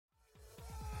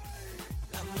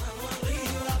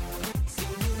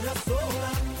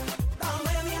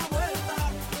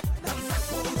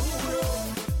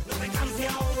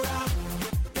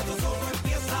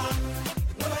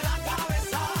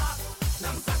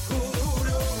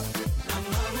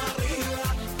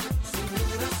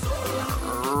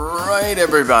right,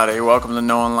 everybody. Welcome to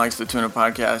No One Likes the Tuna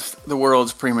Podcast, the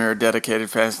world's premier dedicated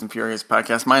Fast and Furious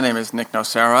podcast. My name is Nick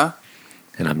Nocera.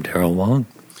 And I'm Daryl Wong.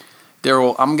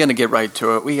 Daryl, I'm going to get right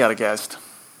to it. We got a guest.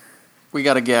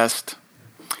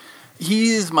 He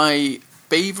is my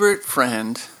favorite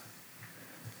friend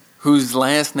whose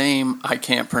last name I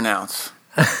can't pronounce.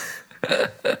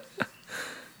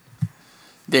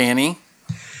 Danny.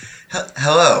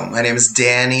 Hello, my name is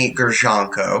Danny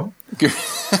Gerzhanko.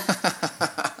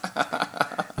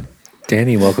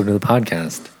 Danny, welcome to the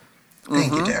podcast.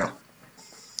 Thank you, Daryl.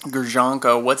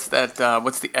 Gerzhanko, what's that?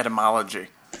 What's the etymology?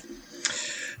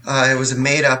 It was a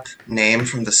made-up name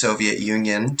from the Soviet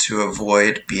Union to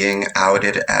avoid being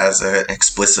outed as an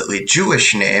explicitly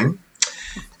Jewish name.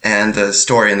 And the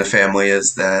story in the family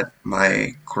is that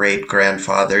my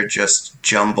great-grandfather just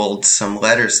jumbled some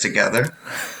letters together,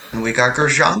 and we got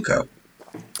Gerzhanko.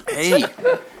 Hey,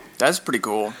 that's pretty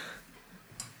cool.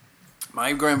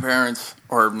 My grandparents,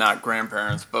 or not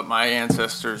grandparents, but my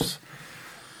ancestors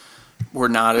were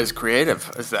not as creative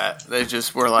as that. They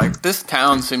just were like, this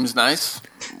town seems nice.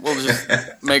 We'll just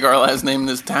make our last name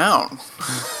this town.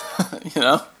 You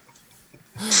know?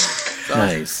 So,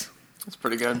 Nice. that's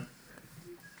pretty good.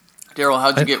 Daryl,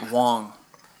 how'd you get Wong?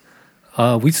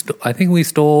 I think we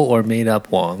stole or made up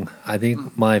Wong. I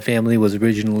think my family was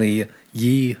originally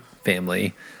Yi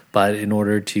family, but in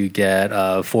order to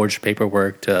get forged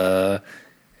paperwork to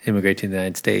immigrate to the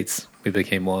United States, we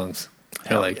became Wongs.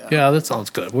 They're like, yeah, that sounds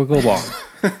good. We'll go Wong.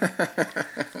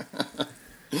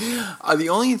 The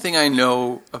only thing I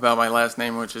know about my last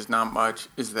name, which is not much,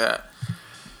 is that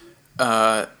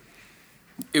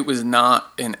it was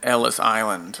not in Ellis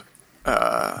Island.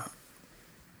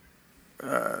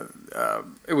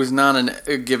 It was not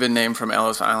a given name from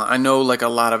Ellis Island. I know like a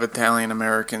lot of Italian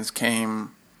Americans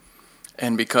came,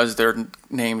 and because their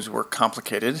names were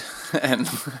complicated, and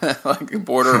like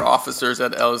border officers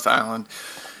at Ellis Island,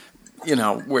 you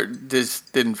know, where this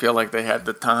didn't feel like they had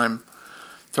the time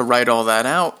to write all that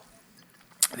out,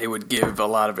 they would give a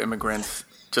lot of immigrants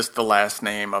just the last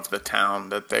name of the town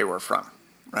that they were from,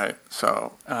 right?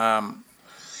 So,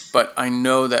 but I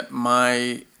know that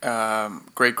my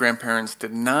great-grandparents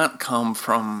did not come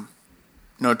from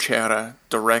Nocera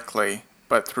directly,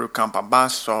 but through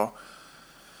Campobasso.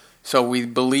 So we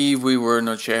believe we were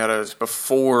Noceras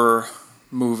before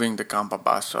moving to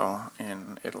Campobasso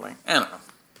in Italy. I don't know.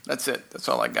 That's it. That's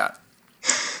all I got.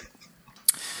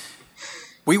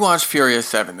 We watched Furious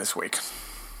 7 this week.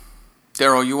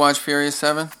 Daryl, you watched Furious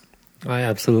 7? I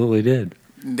absolutely did.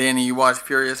 Danny, you watched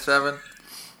Furious 7?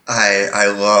 I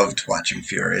loved watching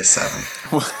Furious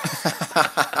 7.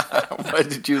 What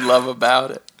did you love about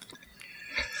it?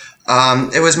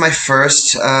 It was my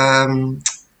first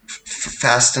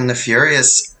Fast and the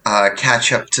Furious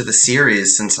catch-up to the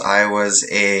series since I was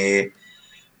a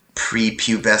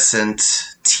prepubescent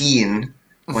teen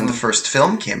when the first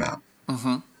film came out.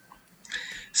 Mm-hmm.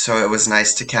 So it was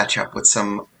nice to catch up with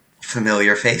some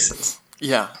familiar faces.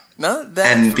 Yeah. No,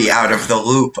 and be out of the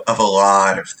loop of a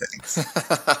lot of things.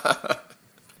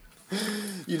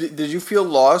 Did you feel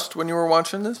lost when you were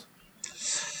watching this?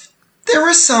 There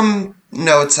were some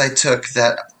notes I took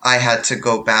that I had to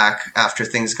go back after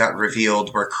things got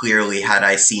revealed where clearly had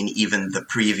I seen even the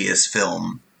previous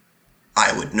film,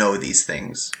 I would know these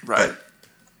things. Right. But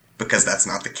because that's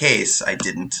not the case, I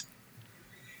didn't.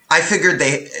 I figured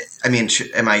I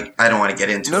don't want to get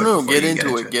into it. No, get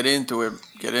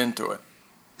into it.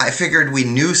 I figured we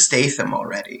knew Statham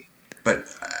already, but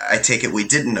I take it we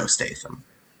didn't know Statham.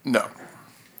 No.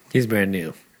 He's brand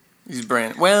new. He's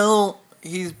brand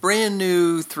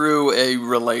new through a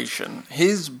relation.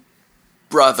 His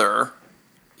brother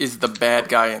is the bad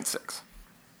guy in 6.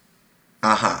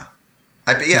 Uh-huh.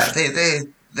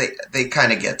 They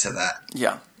kind of get to that.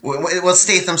 Yeah. Well,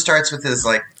 Statham starts with his,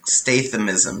 like,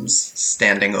 Stathamisms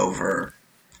standing over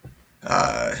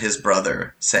his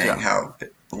brother, saying how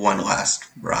one last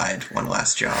ride, one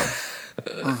last job.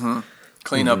 Mm-hmm.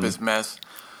 Clean up his mess.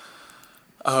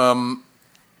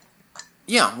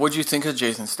 Yeah, what'd you think of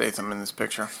Jason Statham in this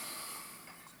picture?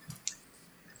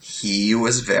 He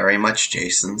was very much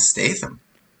Jason Statham.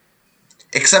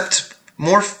 Except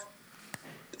more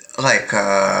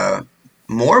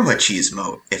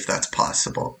machismo, if that's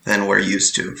possible, than we're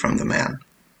used to from the man.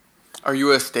 Are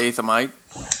you a Stathamite?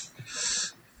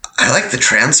 I like The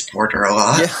Transporter a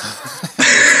lot. Yeah.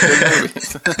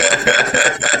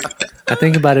 I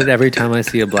think about it every time I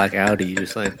see a black Audi.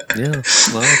 Just like, yeah,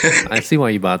 well, I see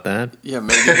why you bought that. Yeah,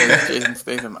 maybe that's Jason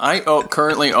Statham. I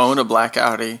currently own a black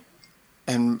Audi,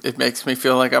 and it makes me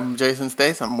feel like I'm Jason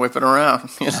Statham whipping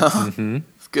around, you know? Mm-hmm.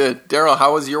 It's good. Daryl,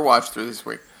 how was your watch through this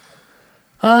week?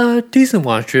 Decent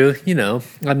watch through,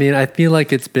 I mean, I feel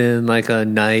like it's been like a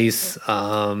nice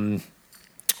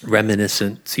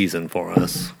reminiscent season for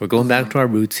us. We're going back to our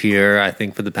roots here. I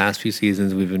think for the past few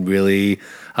seasons, we've been really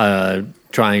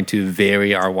trying to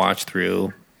vary our watch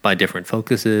through by different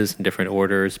focuses and different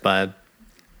orders, but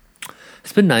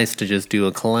it's been nice to just do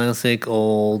a classic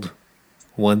old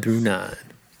 1 through 9.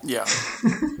 Yeah.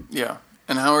 Yeah.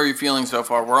 And how are you feeling so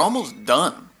far? We're almost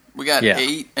done. We got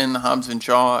 8 in Hobbs and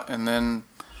Shaw, and then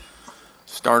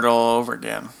start all over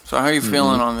again. So how are you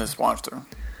feeling on this watch through?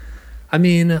 I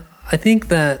mean, I think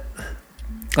that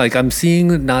like I'm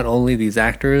seeing not only these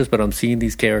actors, but I'm seeing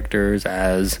these characters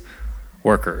as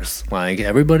workers. Like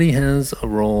everybody has a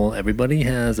role, everybody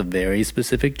has a very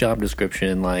specific job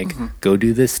description, like go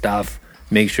do this stuff,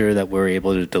 make sure that we're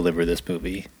able to deliver this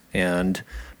movie. And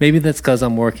maybe that's because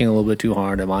I'm working a little bit too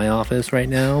hard at my office right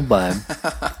now, but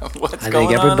What's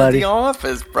going on at the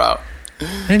office, bro?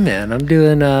 Hey man, I'm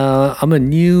doing I'm a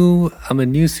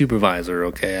new supervisor,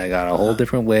 okay? I got a whole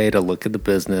different way to look at the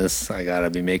business. I got to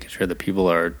be making sure that people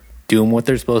are doing what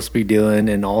they're supposed to be doing,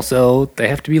 and also they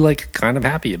have to be like kind of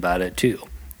happy about it too.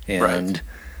 And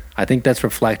I think that's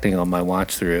reflecting on my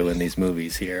watch through in these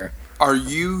movies here. Are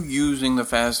you using the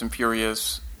Fast and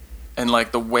Furious and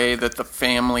like the way that the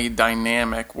family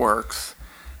dynamic works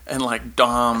and like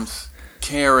Dom's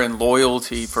care and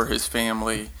loyalty for his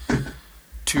family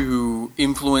to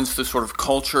influence the sort of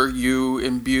culture you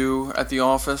imbue at the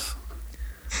office?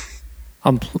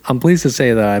 I'm pleased to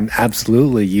say that I'm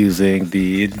absolutely using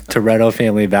the Toretto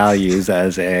family values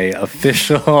as a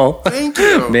official Thank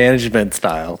you. management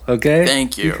style. Okay,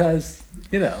 Thank you. Because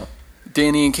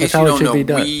Danny, in case you don't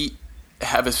know, we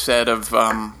have a set of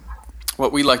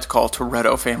what we like to call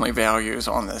Toretto family values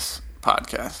on this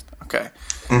podcast. Okay,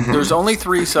 There's only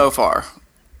 3 so far.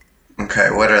 Okay,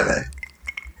 what are they?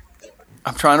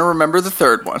 I'm trying to remember the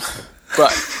third one, but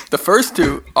the first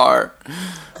 2 are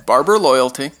Barber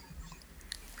loyalty.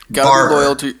 Gotta be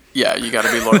loyal to, yeah, you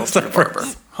gotta be loyal to your barber.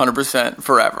 100%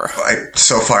 forever.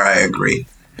 So far, I agree.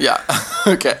 Yeah.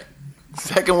 Okay.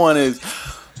 Second one is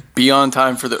be on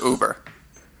time for the Uber.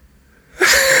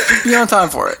 Just be on time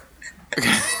for it.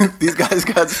 Okay. These guys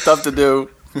got stuff to do.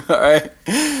 All right.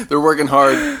 They're working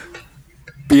hard.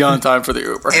 Be on time for the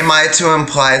Uber. Am I to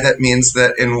imply that means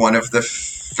that in one of the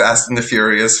Fast and the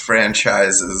Furious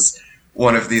franchises,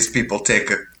 one of these people take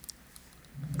a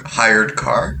hired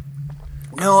car?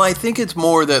 No, I think it's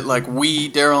more that like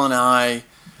Daryl and I,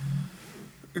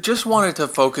 just wanted to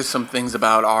focus some things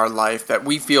about our life that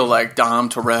we feel like Dom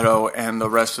Toretto and the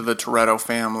rest of the Toretto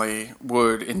family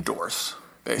would endorse,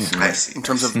 basically, in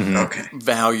terms of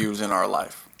values in our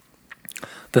life.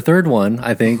 The third one,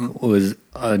 I think, was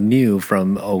new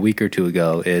from a week or 2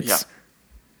 ago. It's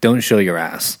don't show your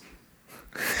ass.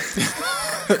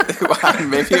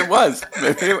 Maybe it was.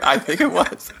 I think it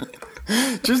was.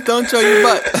 Just don't show your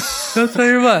butt. Don't show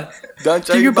your butt. Don't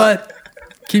show your butt.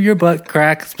 Keep your butt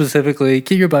crack specifically.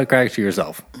 Keep your butt crack to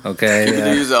yourself. Okay? Keep it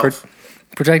to yourself.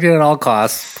 Protect it at all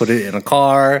costs. Put it in a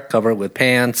car. Cover it with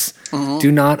pants.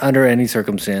 Do not, under any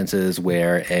circumstances,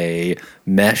 wear a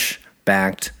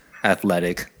mesh-backed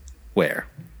athletic wear.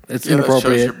 It's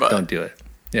inappropriate. Don't do it.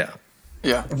 Yeah.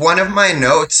 Yeah. One of my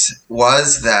notes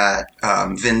was that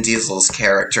Vin Diesel's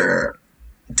character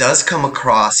does come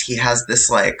across, he has this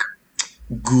like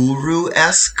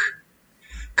guru-esque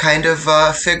kind of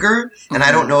figure, and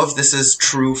I don't know if this is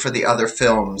true for the other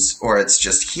films or it's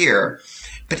just here,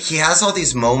 but he has all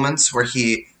these moments where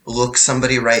he looks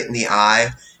somebody right in the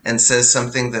eye and says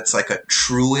something that's like a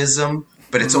truism,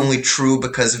 but it's only true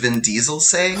because Vin Diesel's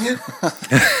saying it.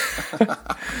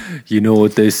 You know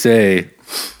what they say,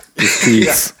 the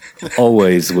streets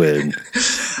always win.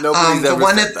 Nobody's ever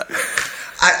said that.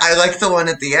 I like the one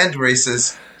at the end where he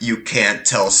says, "You can't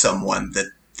tell someone that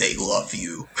they love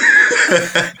you."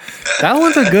 That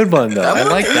one's a good one, though. I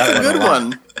like that one. Good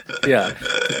one. Yeah.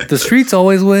 The streets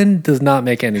always win does not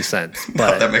make any sense.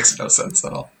 But No, that makes no sense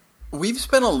at all. We've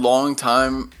spent a long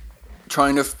time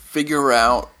trying to figure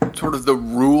out sort of the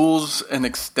rules and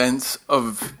extents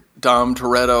of Dom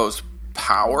Toretto's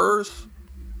powers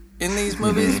in these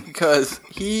movies because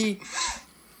he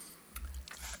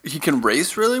can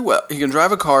race really well. He can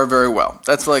drive a car very well.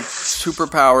 That's like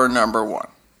superpower number 1.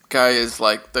 Guy is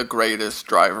like the greatest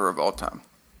driver of all time.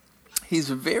 He's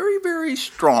very, very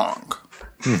strong,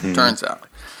 turns out.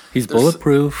 He's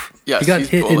bulletproof. Yes, he got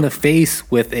hit in the face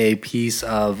with a piece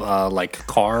of like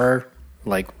car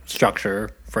like structure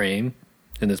frame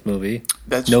in this movie.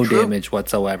 That's no true. damage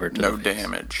whatsoever to No the face.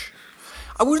 damage.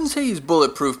 I wouldn't say he's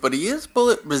bulletproof, but he is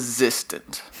bullet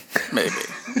resistant, maybe.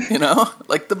 You know?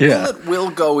 Like the bullet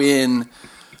will go in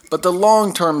But the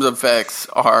long-term effects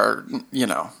are,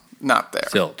 not there.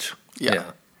 Zilch.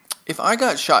 Yeah. If I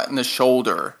got shot in the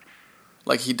shoulder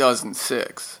like he does in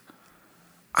 6,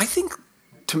 I think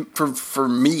for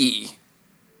me,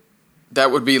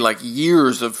 that would be like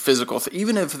years of physical.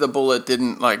 Even if the bullet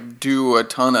didn't like do a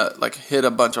ton of like hit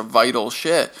a bunch of vital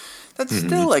shit, that's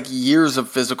still like years of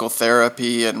physical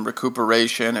therapy and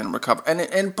recuperation and recover.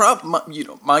 And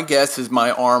my guess is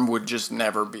my arm would just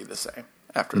never be the same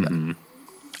after that.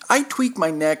 I tweaked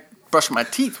my neck brushing my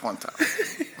teeth one time.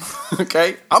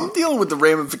 Okay, I'm dealing with the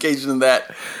ramifications of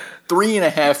that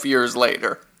 3.5 years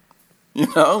later.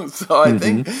 So I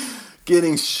think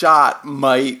getting shot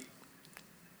might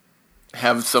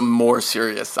have some more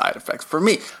serious side effects for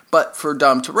me. But for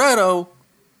Dom Toretto,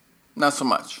 not so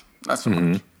much. Not so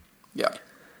much. Yeah.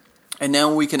 And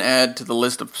now we can add to the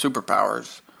list of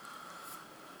superpowers,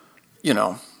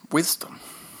 wisdom.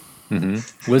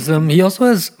 Wisdom. He also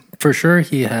has, for sure,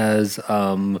 he has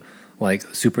like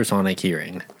supersonic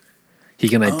hearing. He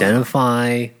can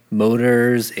identify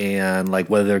motors and like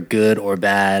whether they're good or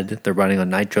bad. They're running on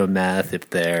nitro meth. If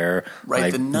they're right,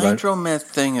 like, the nitro meth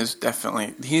thing is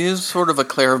definitely, he is sort of a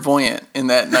clairvoyant in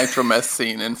that nitro meth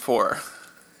scene in 4.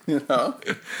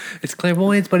 It's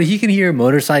clairvoyance, but he can hear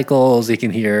motorcycles. He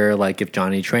can hear like if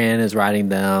Johnny Tran is riding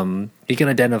them. He can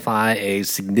identify a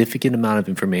significant amount of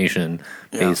information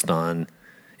based on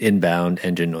inbound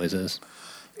engine noises.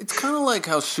 It's kind of like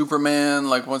how Superman,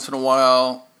 like once in a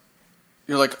while,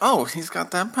 you're like, oh, he's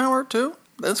got that power too?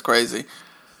 That's crazy.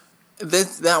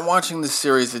 That watching this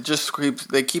series, it just creeps.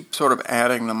 They keep sort of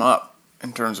adding them up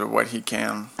in terms of what he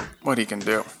can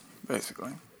do,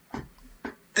 basically.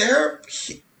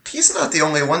 He's not the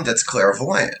only one that's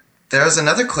clairvoyant. There's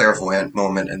another clairvoyant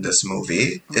moment in this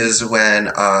movie, is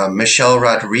when Michelle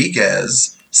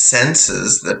Rodriguez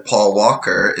senses that Paul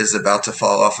Walker is about to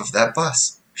fall off of that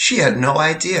bus. She had no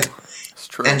idea. It's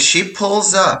true. And she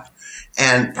pulls up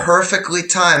and perfectly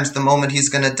times the moment he's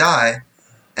going to die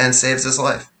and saves his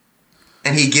life.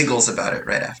 And he giggles about it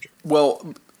right after.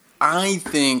 Well, I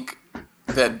think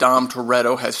that Dom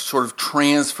Toretto has sort of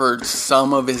transferred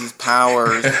some of his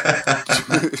powers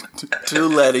to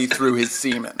Letty through his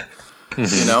semen.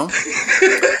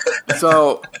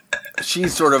 So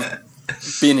she's sort of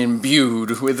been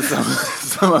imbued with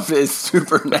some of his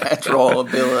supernatural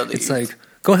abilities. It's like,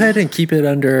 go ahead and keep it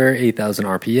under 8,000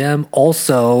 RPM.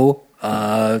 Also, 2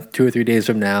 or 3 days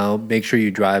from now, make sure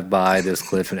you drive by this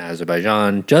cliff in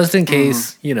Azerbaijan, just in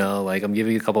case, like I'm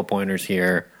giving you a couple pointers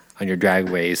here on your drag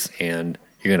race, and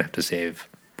you're going to have to save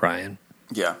Brian.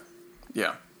 Yeah.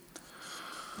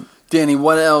 Danny,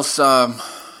 what else?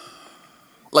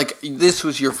 This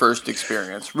was your first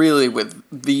experience, really, with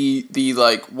the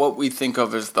like what we think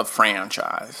of as the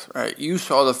franchise, right? You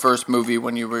saw the first movie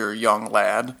when you were a young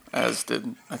lad, as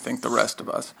did I think the rest of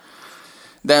us.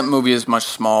 That movie is much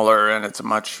smaller, and it's a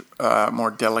much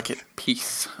more delicate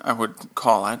piece, I would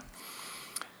call it.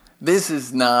 This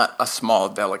is not a small,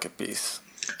 delicate piece.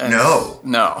 No.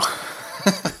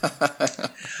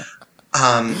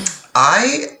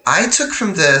 I took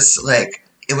from this, like,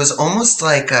 it was almost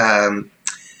like 3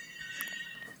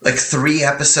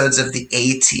 episodes of the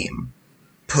A-Team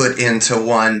put into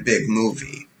one big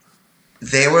movie.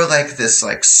 They were like this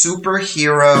like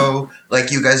superhero,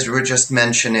 like you guys were just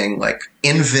mentioning, like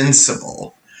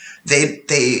Invincible. They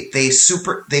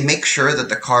make sure that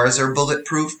the cars are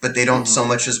bulletproof, but they don't so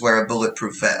much as wear a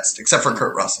bulletproof vest, except for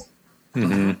Kurt Russell,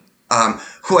 who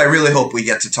I really hope we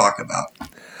get to talk about.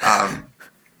 I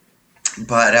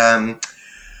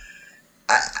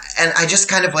just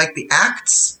kind of like the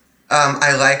acts.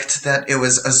 I liked that it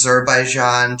was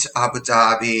Azerbaijan to Abu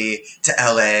Dhabi to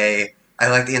LA. I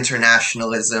like the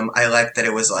internationalism. I like that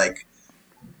it was like,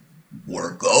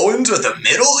 we're going to the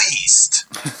Middle East.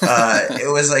 It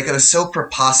was so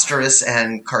preposterous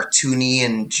and cartoony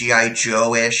and G.I.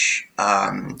 Joe-ish.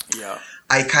 I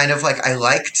kind of I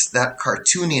liked that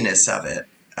cartooniness of it.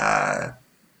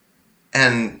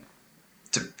 And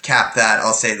to cap that,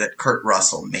 I'll say that Kurt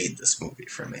Russell made this movie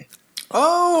for me.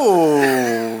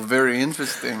 Oh, very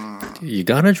interesting. You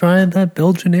gotta try that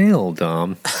Belgian ale,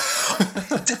 Dom.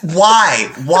 Why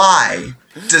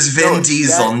does Vin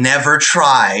Diesel never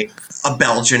try a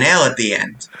Belgian ale at the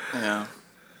end? Yeah.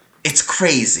 It's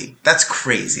crazy. That's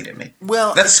crazy to me.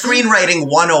 Well, that's screenwriting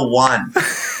 101.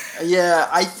 Yeah,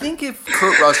 I think if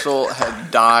Kurt Russell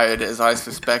had died, as I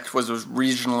suspect was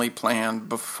regionally planned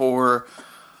before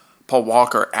Paul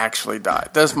Walker actually died.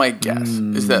 That's my guess.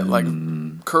 Is that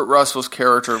Kurt Russell's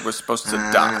character was supposed to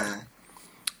die.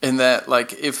 And that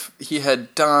if he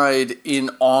had died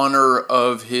in honor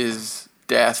of his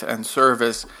death and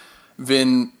service,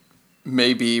 Vin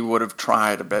maybe would have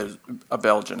tried a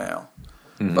Belgian ale.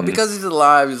 But because he's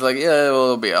alive, he's like, yeah, well,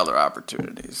 there'll be other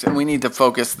opportunities. And we need to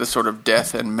focus the sort of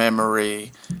death and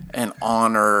memory and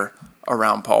honor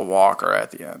around Paul Walker at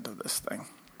the end of this thing.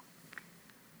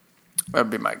 That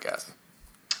would be my guess.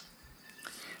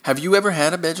 Have you ever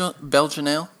had a Belgian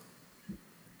ale?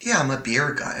 Yeah, I'm a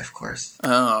beer guy, of course.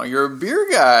 Oh, you're a beer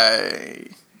guy.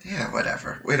 Yeah,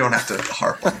 whatever. We don't have to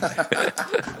harp on that.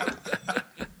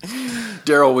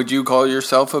 Daryl, would you call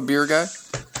yourself a beer guy?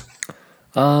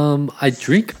 I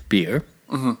drink beer.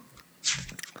 I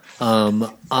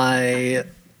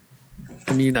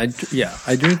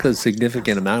drink a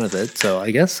significant amount of it, so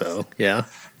I guess so. Yeah.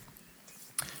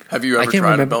 Have you ever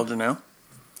tried a Belgian ale?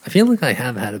 I feel like I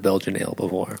have had a Belgian ale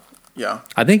before. Yeah.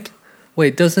 I think.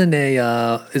 Wait, isn't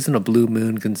a Blue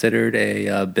Moon considered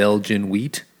a Belgian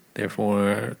wheat?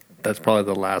 Therefore, that's probably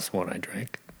the last one I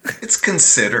drank. It's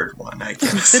considered one, I guess.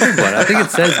 Considered one. I think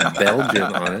it says Belgian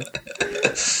on it.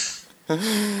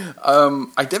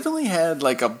 I definitely had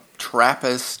like a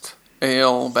Trappist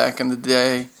ale back in the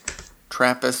day.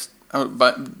 Trappist,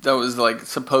 but that was like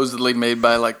supposedly made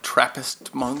by like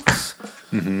Trappist monks.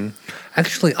 Mm-hmm.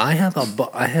 Actually, I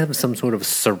have some sort of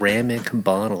ceramic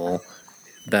bottle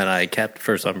that I kept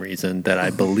for some reason that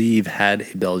I believe had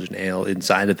a Belgian ale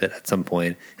inside of it at some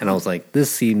point. And I was like,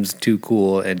 this seems too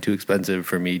cool and too expensive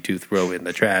for me to throw in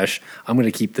the trash. I'm going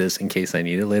to keep this in case I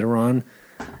need it later on.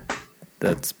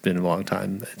 That's been a long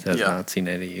time. It has not seen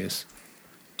any use.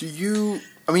 But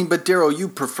Daryl, you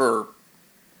prefer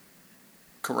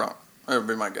Corona. That would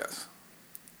be my guess.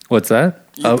 What's that?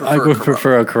 I would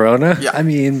prefer a Corona? Yeah. I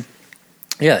mean,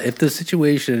 yeah, if the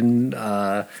situation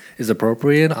is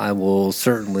appropriate, I will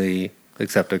certainly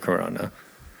accept a Corona.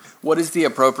 What is the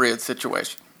appropriate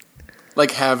situation?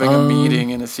 Like having a meeting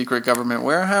in a secret government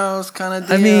warehouse kind of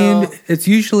deal? I mean, it's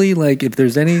usually like if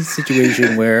there's any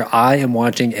situation where I am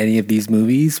watching any of these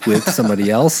movies with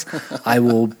somebody else, I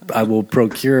will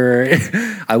procure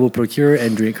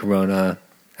and drink Corona.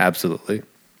 Absolutely.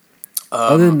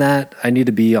 Other than that, I need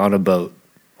to be on a boat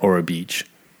or a beach.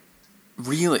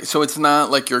 Really? So it's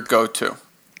not like your go-to?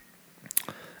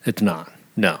 It's not.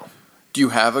 No. Do you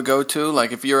have a go-to?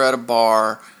 Like if you're at a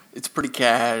bar, it's pretty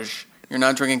cash. You're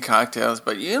not drinking cocktails,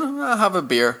 but I'll have a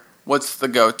beer. What's the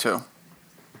go-to?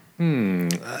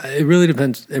 It really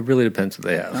depends. It really depends what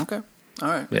they have. Okay. All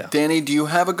right. Yeah. Danny, do you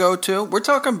have a go-to? We're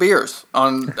talking beers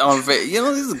on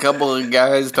there's a couple of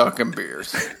guys talking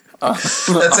beers.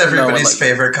 That's everybody's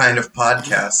favorite kind of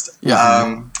podcast.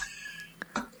 Yeah.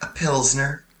 A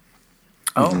Pilsner.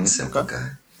 Oh, simple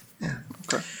guy. Yeah.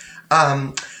 Okay.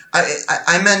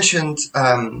 I mentioned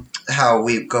how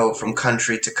we go from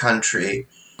country to country.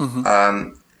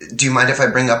 Do you mind if I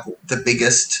bring up the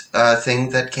biggest thing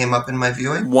that came up in my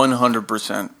viewing?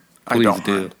 100%. I don't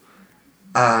do.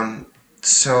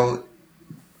 So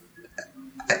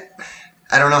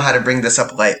I don't know how to bring this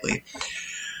up lightly.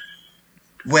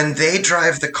 When they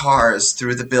drive the cars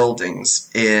through the buildings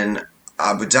in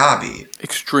Abu Dhabi,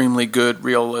 extremely good,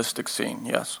 realistic scene.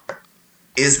 Yes.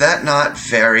 Is that not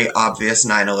very obvious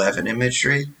 9/11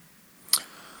 imagery?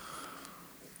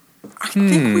 I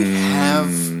think we have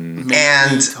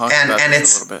talked about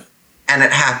this a little bit. And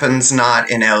it happens not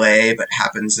in LA, but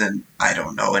happens in, I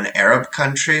don't know, an Arab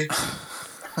country.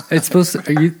 It's supposed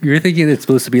to, you're thinking it's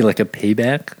supposed to be like a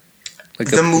payback? Like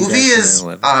the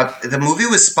movie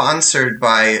was sponsored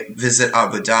by Visit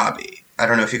Abu Dhabi. I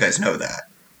don't know if you guys know that.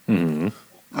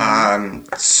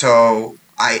 So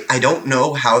I don't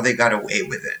know how they got away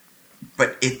with it,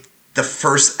 but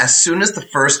as soon as the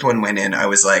first one went in, I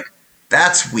was like,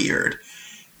 that's weird.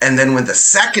 And then when the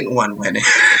second one went in,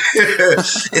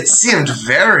 it seemed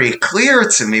very clear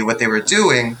to me what they were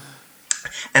doing.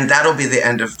 And that'll be the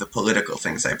end of the political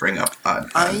things I bring up.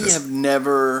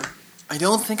 I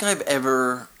don't think I've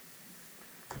ever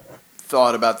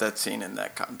thought about that scene in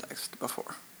that context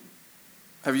before.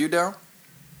 Have you, Daryl?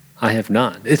 I have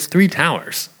not. It's three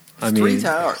towers. Three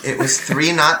towers. It was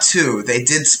 3, not 2. They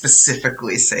did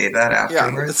specifically say that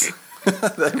afterwards. Yeah,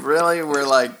 they really were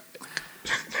like,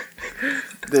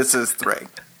 this is 3.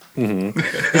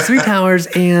 It's 3 towers,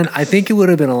 and I think it would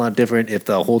have been a lot different if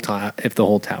the whole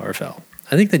tower fell.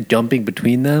 I think the jumping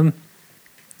between them,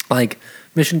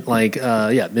 Mission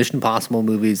Impossible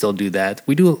movies, they'll do that.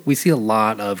 We see a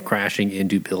lot of crashing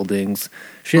into buildings.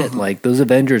 Like those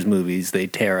Avengers movies, they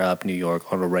tear up New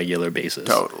York on a regular basis.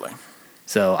 Totally.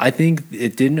 So I think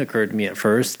it didn't occur to me at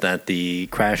first that the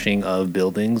crashing of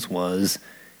buildings was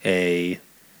a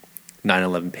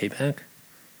 9/11 payback.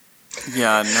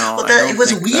 Yeah, no. Well, it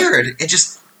was weird. It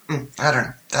just, I don't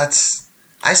know.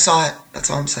 I saw it. That's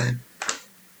all I'm saying.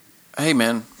 Hey,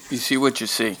 man, you see what you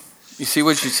see. You see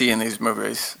what you see in these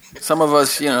movies. Some of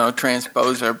us,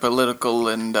 transpose our political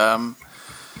and, our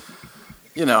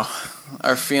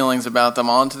feelings about them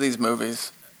onto these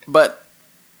movies. But,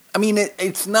 I mean,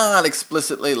 it's not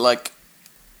explicitly like...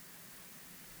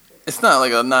 It's not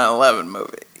like a 9/11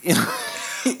 movie,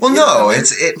 Well, no,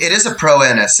 it is a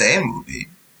pro-NSA movie.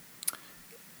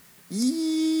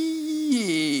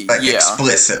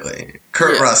 Explicitly.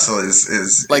 Kurt Russell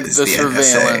is like is the NSA.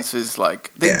 surveillance is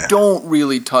like they don't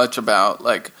really touch about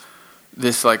like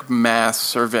this like mass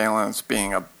surveillance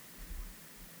being a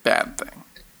bad thing.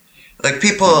 Like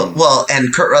people, well,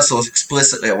 and Kurt Russell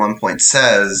explicitly at one point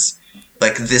says,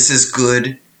 like, this is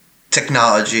good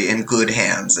technology in good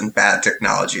hands and bad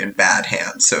technology in bad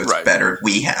hands, so it's better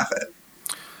we have it.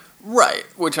 Right,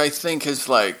 which I think is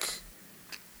like...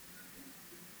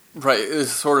 Right, is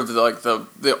sort of like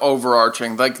the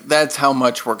overarching, like that's how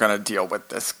much we're going to deal with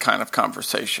this kind of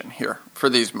conversation here for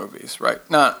these movies, right?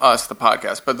 Not us, the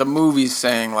podcast, but the movies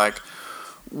saying like,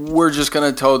 we're just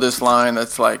going to toe this line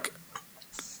that's like,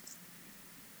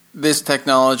 this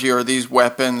technology or these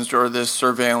weapons or this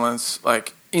surveillance,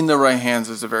 like in the right hands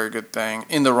is a very good thing,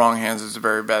 in the wrong hands is a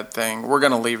very bad thing. We're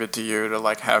going to leave it to you to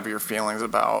like have your feelings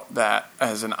about that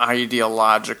as an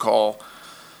ideological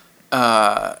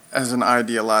hot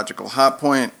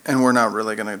point, and we're not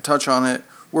really going to touch on it.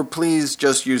 We're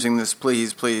just using this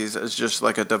please as just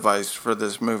like a device for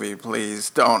this movie. Please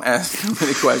don't ask too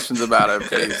many questions about it,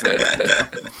 please.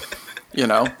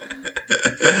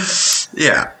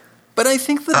 Yeah. But I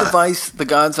think the device, the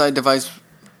God's Eye device,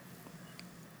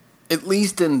 at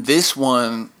least in this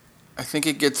one, I think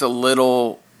it gets a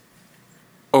little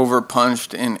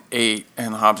overpunched in 8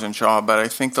 and Hobbs and Shaw, but I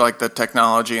think the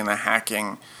technology and the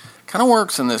hacking kind of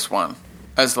works in this one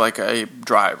as like a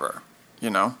driver,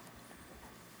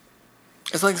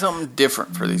 It's like something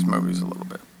different for these movies a little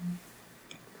bit.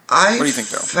 What do you think,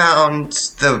 Joe? Found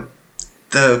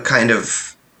the kind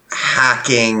of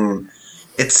hacking,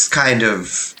 it's kind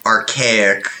of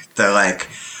archaic, the like,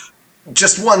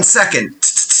 just 1 second,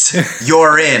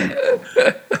 you're in.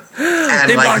 And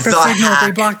they like blocked the signal,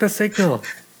 they blocked the signal.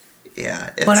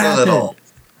 Yeah, it's a little...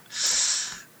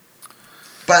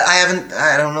 But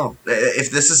I don't know.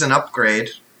 If this is an upgrade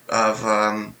of,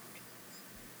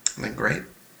 then great.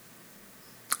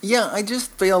 Yeah, I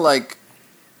just feel like,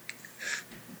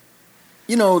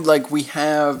 like we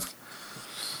have,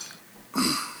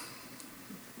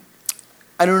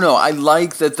 I don't know, I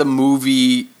like that the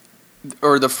movie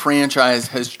or the franchise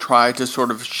has tried to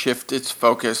sort of shift its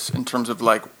focus in terms of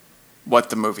like what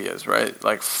the movie is, right?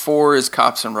 Like 4 is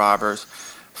cops and robbers.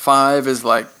 5 is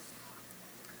like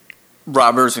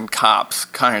robbers and cops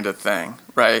kind of thing,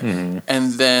 right? Mm-hmm.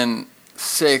 And then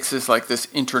 6 is like this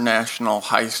international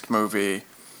heist movie.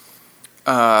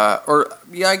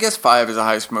 I guess 5 is a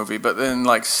heist movie, but then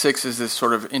like 6 is this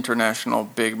sort of international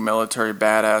big military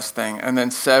badass thing. And then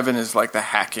 7 is like the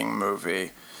hacking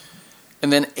movie.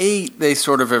 And then 8, they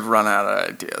sort of have run out of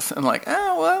ideas. And like,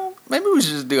 maybe we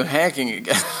should just do hacking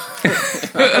again.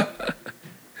 I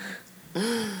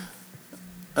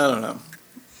don't know.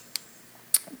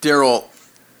 Daryl,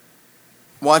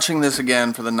 watching this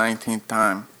again for the 19th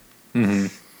time,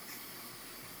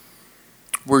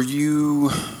 were you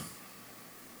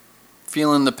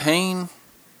feeling the pain?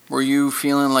 Were you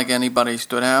feeling like anybody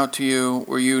stood out to you?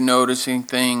 Were you noticing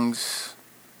things?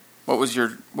 What was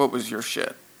your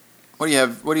shit? What do you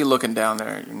have? What are you looking down there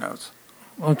at your notes?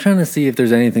 I'm trying to see if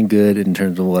there's anything good in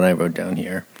terms of what I wrote down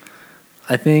here.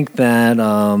 I think that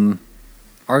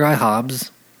our guy Hobbs,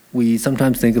 we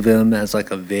sometimes think of him as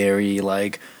like a very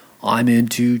like, I'm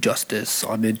into justice,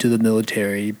 I'm into the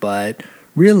military, but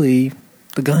really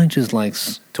the guy just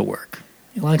likes to work.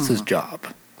 He likes his job.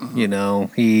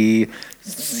 He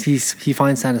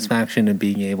finds satisfaction in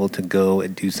being able to go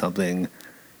and do something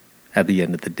at the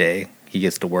end of the day. He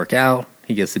gets to work out,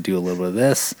 he gets to do a little bit of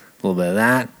this, a little bit of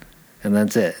that, and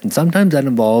that's it. And sometimes that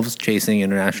involves chasing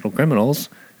international criminals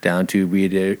down to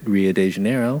Rio de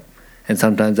Janeiro, and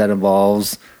sometimes that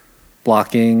involves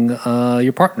blocking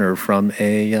your partner from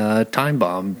a time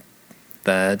bomb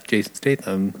that Jason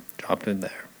Statham dropped in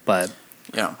there. But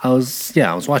yeah, I was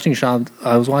watching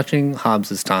Hobbs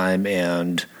this time,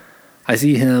 and I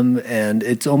see him, and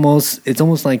it's almost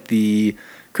like the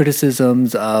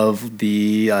criticisms of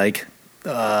the like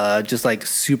just like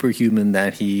superhuman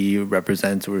that he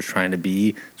represents or is trying to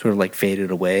be sort of like faded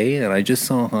away, and I just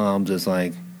saw Hobbs as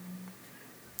like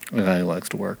a guy who likes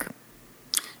to work.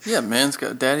 Yeah,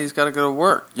 daddy's got to go to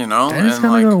work, Daddy's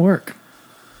got to go to work.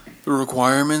 The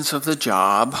requirements of the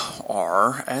job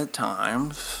are at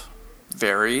times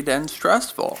varied and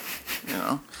stressful,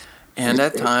 and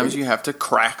at times you have to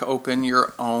crack open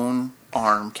your own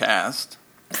arm cast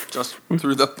just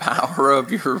through the power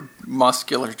of your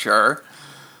musculature.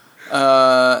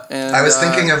 And I was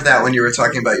thinking of that when you were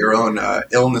talking about your own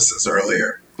illnesses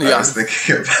earlier. Yeah. I was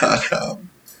thinking about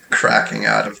cracking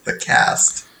out of the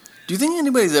cast. Do you think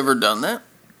anybody's ever done that?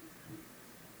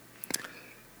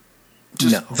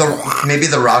 No. Maybe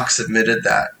The Rock submitted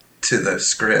that to the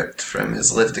script from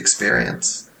his lived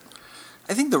experience.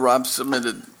 I think The Rock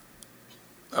submitted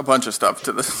a bunch of stuff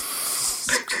to the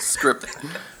script,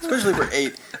 especially for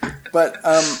 8. But,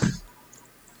 I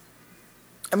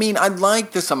mean, I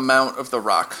like this amount of The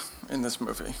Rock in this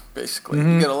movie, basically.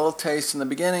 You get a little taste in the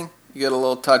beginning, you get a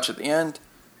little touch at the end,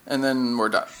 and then we're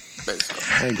done, basically.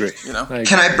 I agree. You know?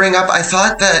 Can I bring up, I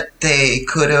thought that they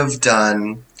could have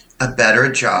done a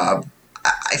better job.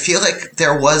 I feel like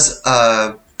there was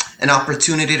an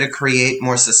opportunity to create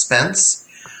more suspense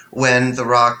when The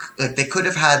Rock, like they could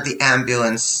have had the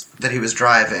ambulance that he was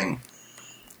driving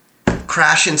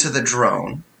crash into the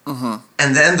drone,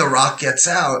 and then The Rock gets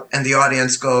out, and the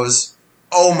audience goes,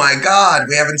 "Oh my God,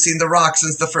 we haven't seen The Rock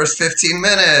since the first 15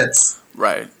 minutes."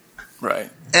 Right.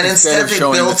 And instead of they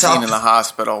showing the built scene up in the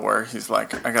hospital where he's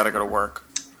like, I gotta go to work.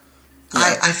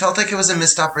 Yeah. I felt like it was a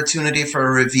missed opportunity for a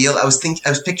reveal. I was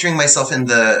picturing myself in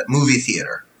the movie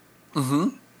theater,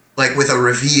 like with a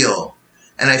reveal,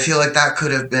 and I feel like that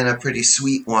could have been a pretty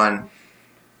sweet one,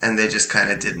 and they just kind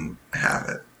of didn't have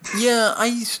it. Yeah,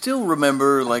 I still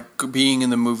remember like being in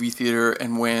the movie theater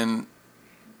and when,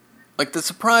 like, the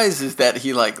surprise is that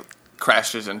he like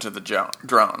crashes into the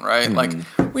drone, right? Like,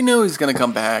 we knew he's gonna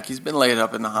come back. He's been laid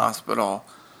up in the hospital.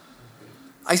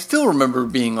 I still remember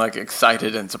being like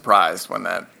excited and surprised when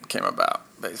that came about,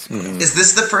 basically. Is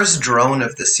this the first drone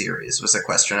of the series? Was a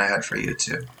question I had for you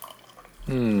too.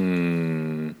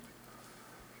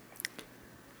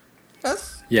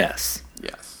 Yes. Yes.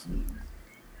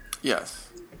 Yes.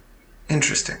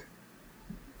 Interesting.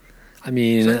 I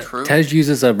mean, Is that true? Tej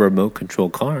uses a remote control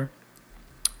car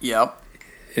Yep.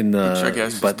 in the, Which I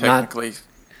guess but is technically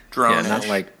drone. not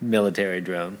like military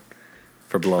drone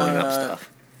for blowing up stuff.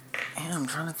 Yeah, I'm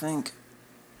trying to think.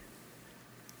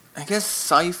 I guess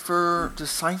Cypher. Does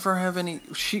Cypher have any?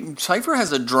 Cypher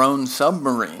has a drone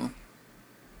submarine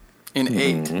in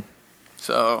 8,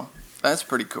 so that's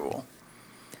pretty cool.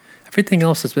 Everything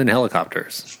else has been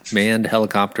helicopters, manned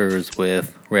helicopters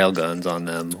with railguns on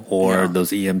them, or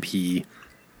those EMP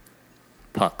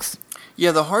pucks.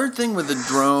 Yeah, the hard thing with the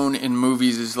drone in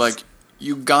movies is like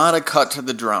you gotta cut to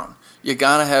the drone. You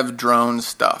gotta have drone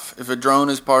stuff. If a drone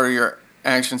is part of your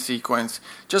action sequence,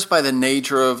 just by the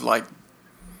nature of like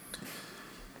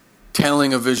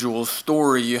telling a visual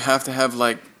story, you have to have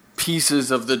like pieces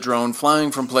of the drone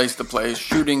flying from place to place,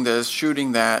 shooting this,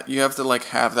 shooting that. You have to like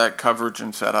have that coverage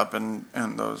and setup and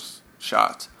those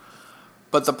shots.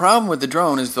 But the problem with the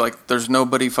drone is like there's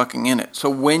nobody fucking in it.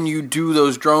 So when you do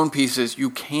those drone pieces,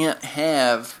 you can't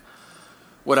have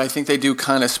what I think they do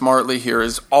kind of smartly here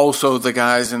is also the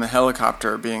guys in the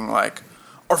helicopter being like,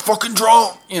 our fucking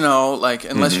drone, you know, like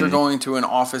unless you're going to an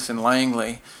office in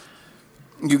Langley,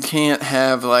 you can't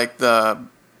have like the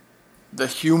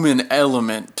human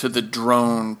element to the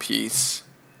drone piece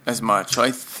as much. So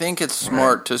I think it's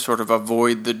smart to sort of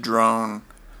avoid the drone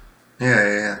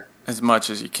as much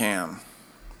as you can,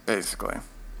 basically.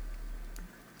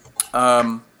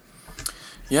 Yeah.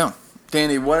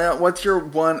 Danny, what's your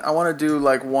one? I want to do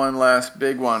like one last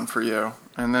big one for you,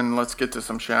 and then let's get to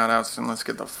some shout-outs and let's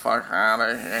get the fuck out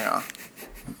of here.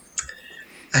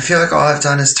 I feel like all I've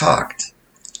done is talked.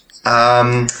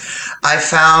 I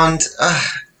found...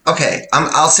 okay,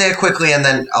 I'll say it quickly and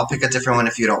then I'll pick a different one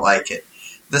if you don't like it.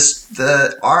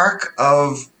 The arc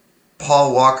of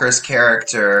Paul Walker's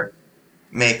character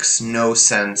makes no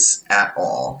sense at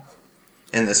all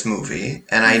in this movie.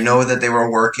 And I know that they were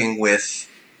working with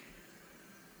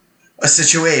a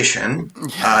situation.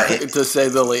 To say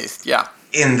the least, yeah.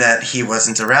 In that he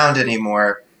wasn't around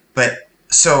anymore. But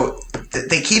so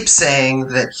they keep saying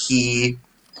that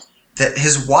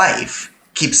his wife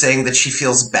keeps saying that she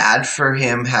feels bad for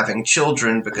him having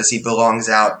children because he belongs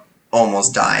out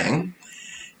almost dying,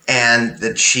 and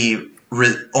that she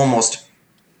almost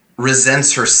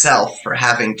resents herself for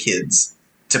having kids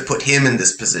to put him in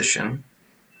this position,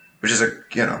 which is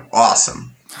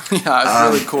awesome. Yeah,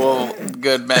 it's really cool,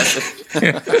 good message.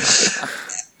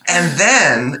 And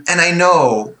I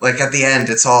know, like, at the end,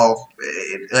 it's all,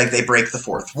 like, they break the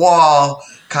fourth wall,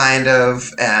 kind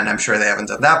of, and I'm sure they haven't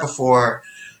done that before,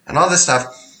 and all this stuff.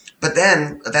 But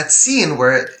then, that scene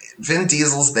where Vin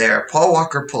Diesel's there, Paul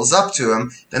Walker pulls up to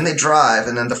him, then they drive,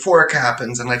 and then the fork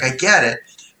happens, and, like, I get it.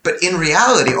 But in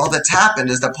reality, all that's happened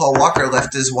is that Paul Walker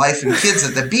left his wife and kids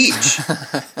at the beach,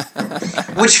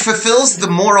 which fulfills the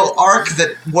moral arc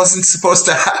that wasn't supposed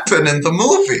to happen in the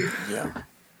movie. Yeah.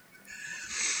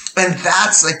 And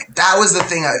that was the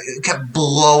thing it kept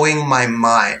blowing my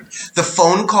mind. The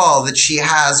phone call that she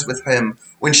has with him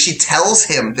when she tells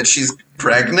him that she's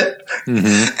pregnant,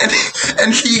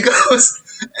 and he goes,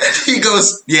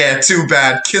 yeah, too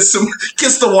bad. Kiss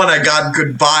the one I got.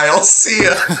 Goodbye. I'll see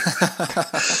ya.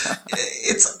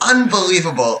 It's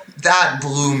unbelievable. That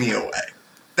blew me away.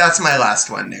 That's my last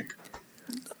one, Nick.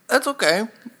 That's okay.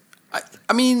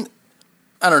 I mean,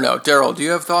 I don't know. Daryl, do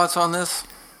you have thoughts on this?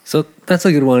 So that's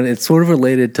a good one. It's sort of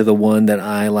related to the one that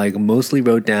I mostly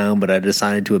wrote down, but I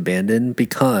decided to abandon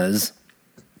because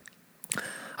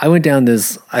I went down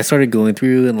this. I started going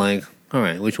through and all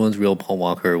right, which one's real Paul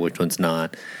Walker, which one's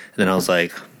not? And then I was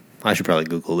like, I should probably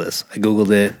Google this. I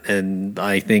Googled it, and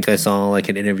I think I saw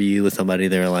an interview with somebody.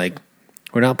 They were like,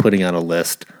 we're not putting out a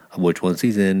list of which ones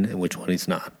he's in and which one he's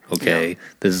not. Okay,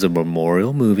 This is a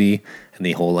memorial movie, and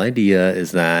the whole idea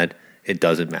is that it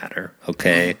doesn't matter.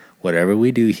 Okay, whatever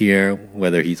we do here,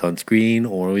 whether he's on screen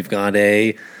or we've got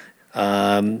a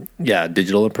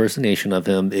digital impersonation of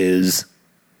him, is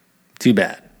too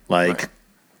bad. Right.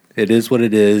 It is what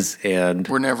it is, and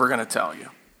we're never going to tell you.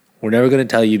 We're never going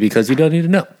to tell you because you don't need to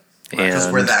know.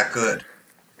 Because we're that good.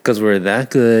 Because we're that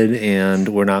good, and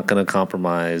we're not going to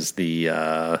compromise the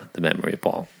memory of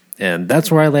Paul. And that's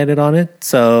where I landed on it.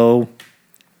 So,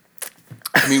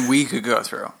 I mean, we could go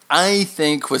through. I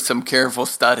think with some careful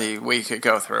study, we could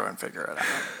go through and figure it out.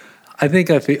 I think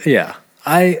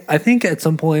I think at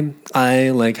some point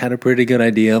I had a pretty good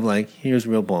idea of here's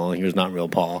real Paul, here's not real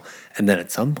Paul, and then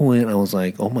at some point I was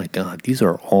like, oh my god, these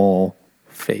are all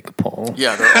fake Paul.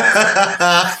 Yeah,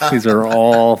 they're all. These are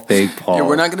all fake Paul. Yeah,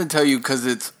 we're not going to tell you because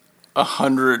it's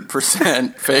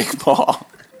 100% fake Paul.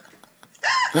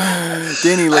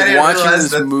 Danny, watching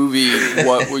this movie,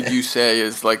 what would you say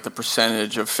is the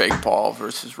percentage of fake Paul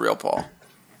versus real Paul?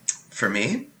 For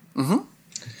me? Mm-hmm.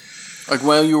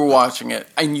 While you were watching it,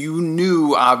 and you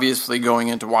knew, obviously, going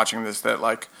into watching this, that,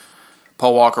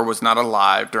 Paul Walker was not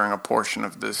alive during a portion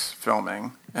of this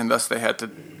filming, and thus they had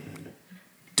to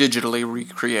digitally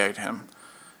recreate him.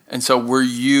 And so were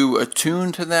you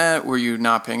attuned to that? Were you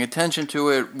not paying attention to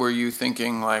it? Were you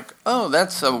thinking oh,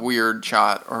 that's a weird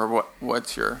shot? Or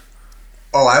what's your...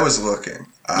 Oh, I was looking.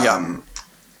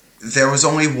 There was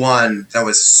only one that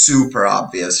was super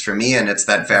obvious for me, and it's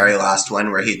that very last one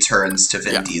where he turns to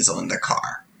Vin Diesel in the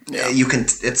car. Yeah.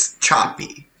 It's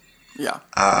choppy. Yeah.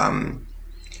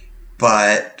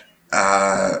 But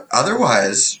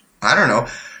otherwise, I don't know.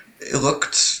 It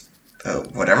looked,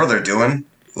 whatever they're doing,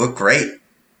 looked great.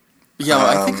 Yeah,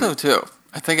 I think so too.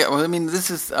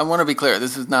 This is, I want to be clear,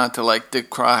 this is not to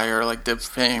decry or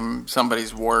defame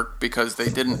somebody's work because they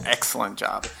did an excellent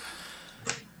job.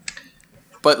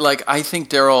 But I think,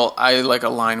 Daryl, I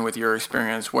align with your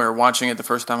experience where watching it the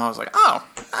first time I was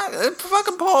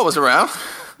fucking Paul was around.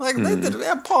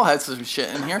 Paul had some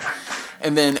shit in here.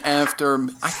 And then after,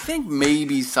 I think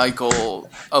maybe cycle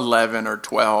 11 or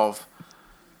 12,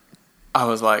 I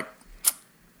was like,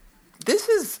 this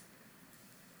is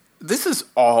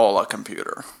all a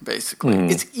computer, basically.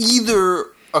 It's either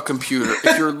a computer.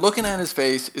 If you're looking at his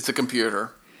face, it's a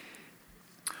computer.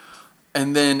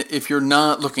 And then if you're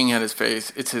not looking at his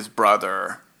face, it's his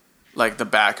brother. The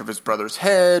back of his brother's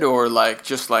head, or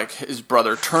just his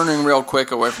brother turning real quick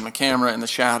away from the camera in the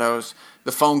shadows.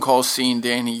 The phone call scene,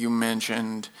 Danny, you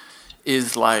mentioned,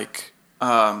 is is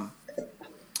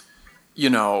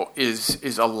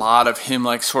a lot of him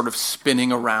sort of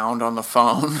spinning around on the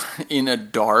phone in a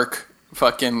dark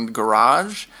fucking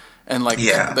garage, and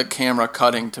the camera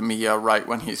cutting to Mia right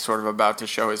when he's sort of about to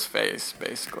show his face,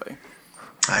 basically.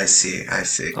 I see.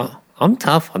 Oh, I'm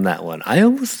tough on that one. I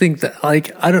almost think that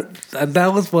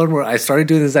that was one where I started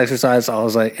doing this exercise. I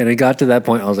was and it got to that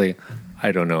point. I was I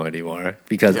don't know anymore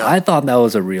because I thought that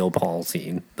was a real Paul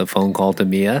scene, the phone call to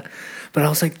Mia, but I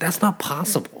was that's not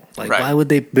possible. Why would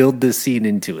they build this scene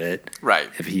into it? Right.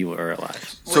 If he were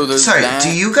alive. So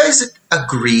do you guys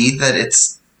agree that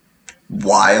it's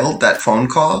wild, that phone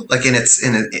call, in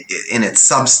its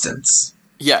substance?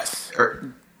 Yes.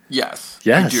 Yes.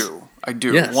 I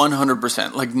do. Yes.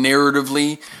 100%.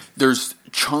 Narratively, there's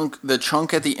the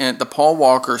chunk at the end, the Paul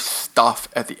Walker stuff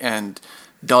at the end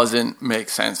doesn't make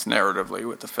sense narratively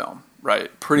with the film,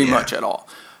 right? Pretty much at all.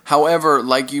 However,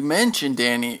 like you mentioned,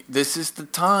 Danny, this is the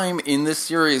time in this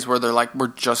series where they're we're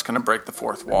just going to break the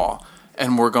fourth wall,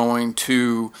 and we're going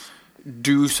to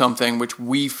do something which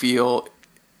we feel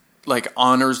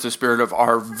honors the spirit of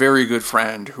our very good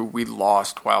friend who we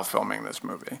lost while filming this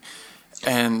movie.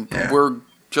 And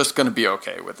just going to be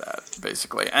okay with that,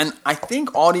 basically. And I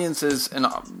think audiences, and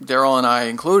Daryl and I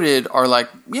included, are like,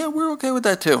 yeah, we're okay with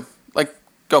that too. Like,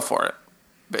 go for it,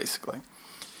 basically.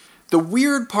 The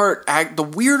weirder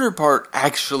part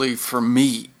actually for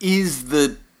me is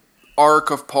the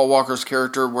arc of Paul Walker's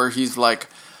character where he's like,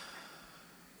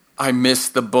 I miss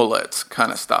the bullets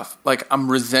kind of stuff. Like, I'm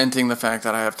resenting the fact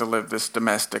that I have to live this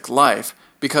domestic life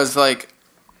because, like,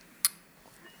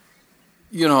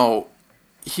 you know,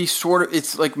 he sort of,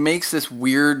 it's like makes this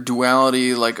weird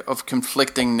duality like of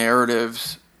conflicting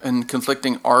narratives and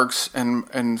conflicting arcs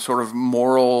and sort of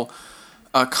moral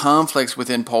conflicts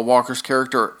within Paul Walker's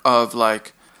character of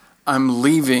like, I'm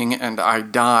leaving and I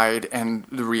died, and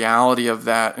the reality of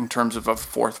that in terms of a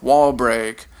fourth wall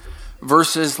break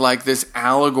versus like this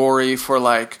allegory for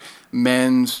like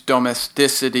men's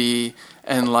domesticity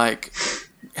and like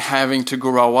having to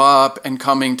grow up and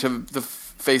coming to the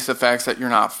face the facts that you're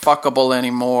not fuckable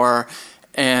anymore,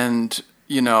 and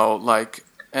you know, like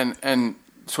and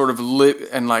sort of live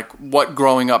and like what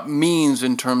growing up means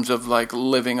in terms of like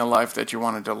living a life that you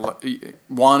wanted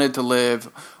to live,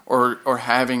 or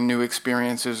having new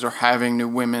experiences, or having new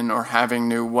women, or having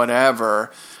new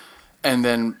whatever, and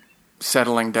then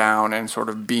settling down and sort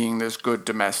of being this good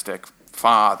domestic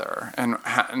father, and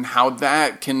how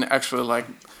that can actually like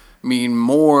mean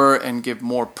more and give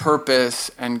more purpose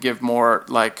and give more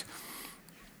like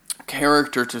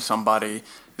character to somebody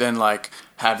than like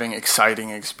having exciting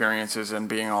experiences and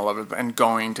being all over and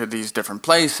going to these different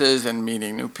places and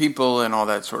meeting new people and all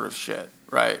that sort of shit,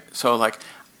 right? So like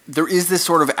there is this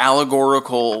sort of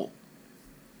allegorical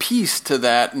piece to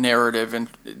that narrative, and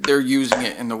they're using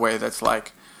it in the way that's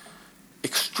like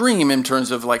extreme in terms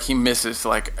of like he misses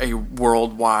like a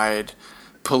worldwide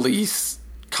police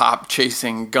cop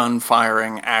chasing, gun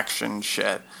firing action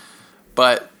shit.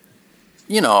 But,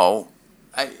 you know,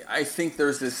 I think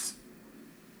there's this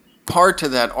part to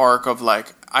that arc of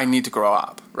like, I need to grow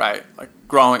up, right? Like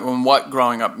what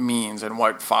growing up means and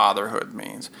what fatherhood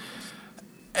means.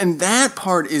 And that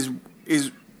part is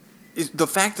the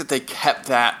fact that they kept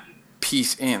that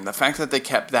piece in, the fact that they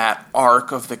kept that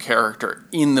arc of the character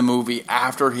in the movie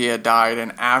after he had died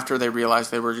and after they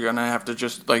realized they were going to have to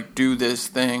just like do this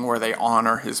thing where they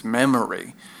honor his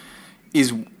memory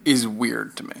is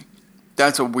weird to me.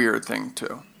 That's a weird thing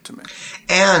too to me.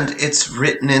 And it's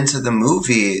written into the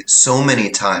movie so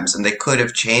many times, and they could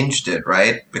have changed it,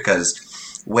 right?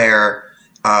 Because where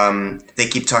they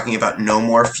keep talking about no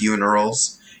more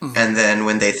funerals, and then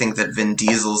when they think that Vin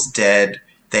Diesel's dead,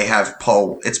 they have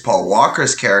Paul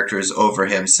Walker's characters over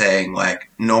him saying, like,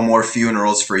 no more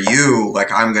funerals for you,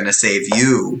 like, I'm going to save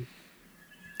you.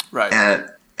 Right. And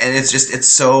it's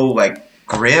so, like,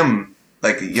 grim,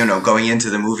 like, you know, going into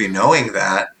the movie knowing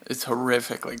that. It's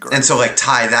horrifically grim. And so, like,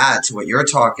 tie that to what you're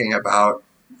talking about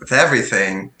with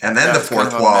everything, and then the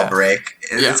fourth wall break,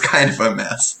 it's kind of a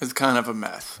mess. It's kind of a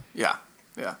mess. Yeah.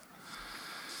 Yeah.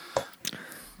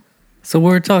 So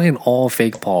we're talking all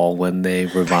fake Paul when they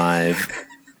revive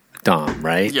Dom,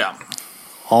 right? Yeah.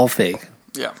 All fake.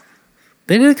 Yeah.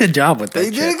 They did a good job with that. They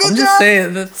did a good job.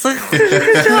 I'm just saying. They did a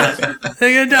good job.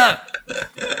 They did a good job.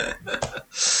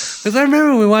 Because I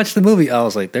remember when we watched the movie, I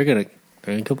was like, they're gonna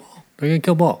kill Paul. They're gonna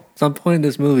kill Paul at some point in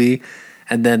this movie,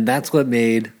 and then that's what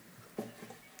made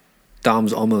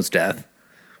Dom's almost death.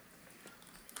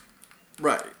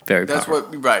 Right. Very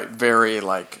very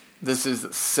like, this is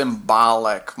a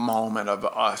symbolic moment of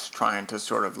us trying to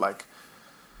sort of like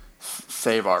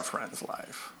save our friend's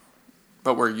life,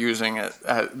 but we're using it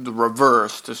at the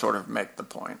reverse to sort of make the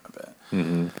point of it.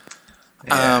 Mm-hmm.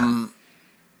 Yeah.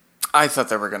 I thought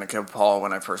they were going to kill Paul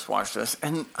when I first watched this,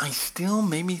 and I still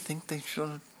made me think they should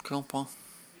have killed Paul.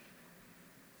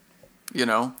 You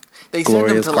know, they Glorious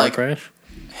send him to like crash?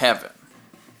 heaven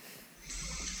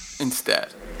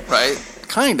instead, right?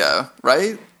 Kinda,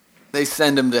 right? They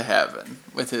send him to heaven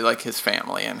with like his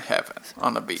family in heaven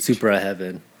on the beach. Supra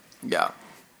heaven. Yeah.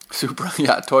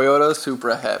 Toyota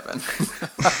Supra heaven.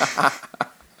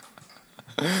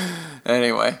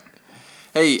 Anyway.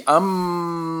 Hey,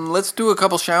 let's do a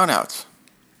couple shout outs.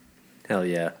 Hell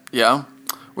yeah. Yeah.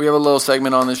 We have a little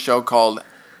segment on this show called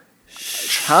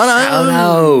Shout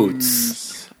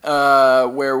Outs.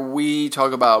 Where we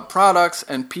talk about products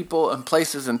and people and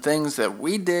places and things that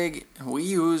we dig and we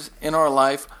use in our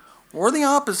life, or the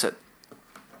opposite.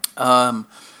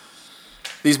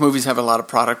 These movies have a lot of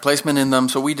product placement in them,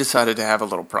 so we decided to have a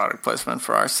little product placement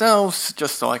for ourselves,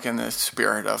 just like in the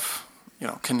spirit of, you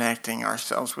know, connecting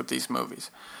ourselves with these movies.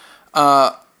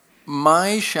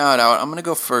 My shout out, I'm going to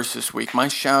go first this week. My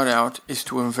shout out is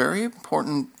to a very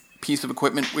important piece of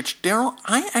equipment, which, Daryl,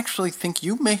 I actually think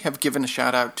you may have given a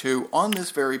shout out to on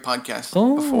this very podcast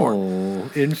before.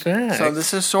 Oh, in fact. So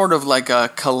this is sort of like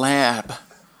a collab.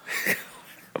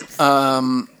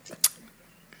 I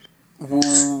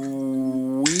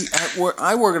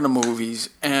work in the movies,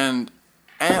 and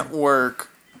at work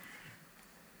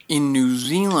in New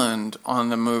Zealand on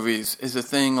the movies is a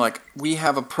thing, like, we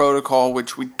have a protocol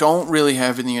which we don't really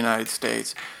have in the United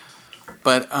States,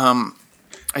 but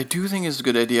I do think it's a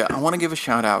good idea. I want to give a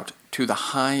shout out to the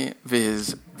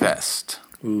high-vis vest.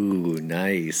 Ooh,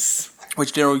 nice.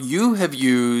 Which, Daryl, you have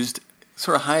used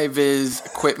sort of high-vis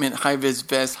equipment, high-vis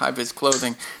vest, high-vis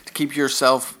clothing to keep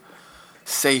yourself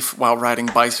safe while riding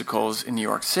bicycles in New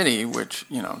York City, which,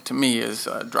 you know, to me is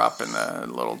dropping a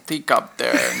little teacup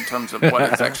there in terms of what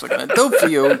it's actually going to do for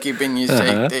you, keeping you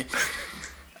safety.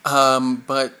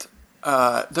 But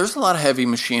there's a lot of heavy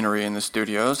machinery in the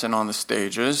studios and on the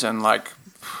stages, and like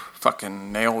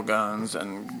fucking nail guns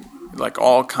and like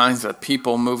all kinds of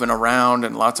people moving around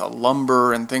and lots of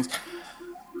lumber and things.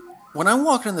 When I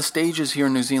walk in the stages here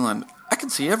in New Zealand, I can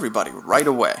see everybody right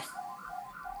away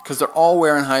because they're all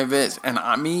wearing high vis. And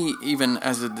me, even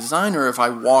as a designer, if I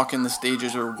walk in the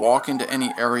stages or walk into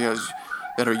any areas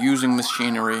that are using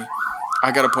machinery,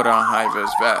 I got to put on a high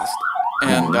vis vest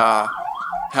and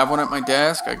have one at my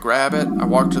desk. I grab it. I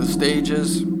walk to the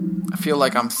stages. I feel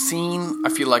like I'm seen. I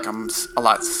feel like I'm a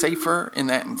lot safer in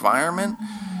that environment.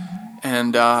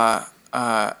 And I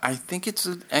think it's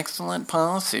an excellent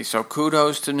policy. So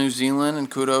kudos to New Zealand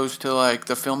and kudos to like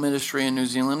the film industry in New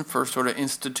Zealand for sort of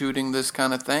instituting this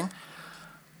kind of thing.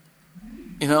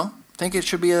 You know, I think it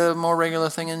should be a more regular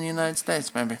thing in the United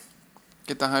States, maybe.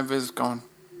 Get the high vis going.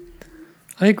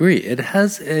 I agree. It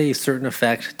has a certain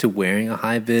effect to wearing a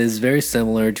high vis, very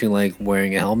similar to like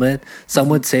wearing a helmet. Some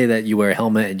would say that you wear a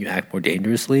helmet and you act more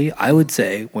dangerously. I would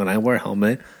say when I wear a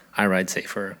helmet, I ride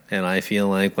safer. And I feel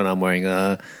like when I'm wearing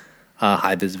a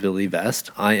high visibility vest,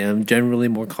 I am generally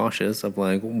more cautious of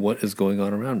like what is going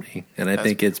on around me. And I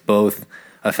think it's both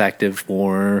effective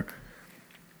for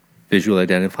visual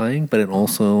identifying, but it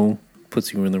also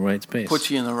puts you in the right space.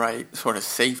 Puts you in the right sort of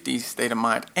safety state of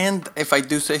mind. And if I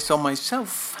do say so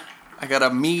myself, I got a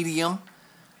medium,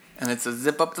 and it's a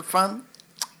zip up the front.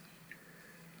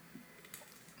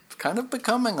 It's kind of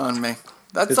becoming on me.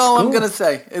 That's all cool. I'm going to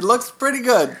say. It looks pretty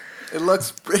good. It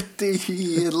looks pretty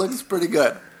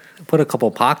good. Put a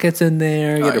couple pockets in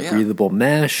there, get a breathable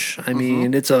mesh. I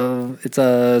mean, it's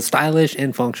a stylish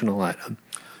and functional item.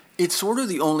 It's sort of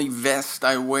the only vest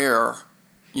I wear,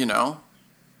 you know.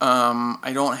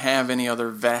 I don't have any other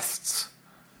vests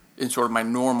in sort of my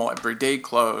normal everyday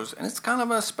clothes. And it's kind of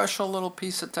a special little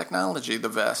piece of technology, the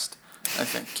vest, I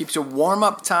think. Keeps you warm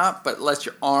up top, but lets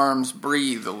your arms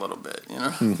breathe a little bit, you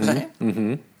know what I'm saying?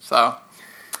 Mm-hmm. So,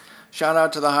 shout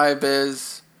out to the high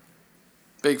vis.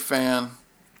 Big fan.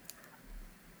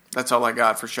 That's all I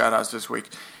got for shout outs this week.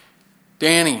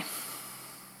 Danny.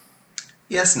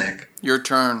 Yes, Nick. Your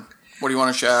turn. What do you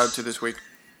want to shout out to this week?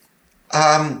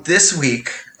 This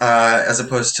week, as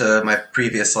opposed to my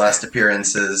previous last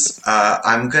appearances,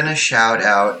 I'm going to shout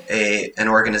out an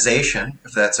organization,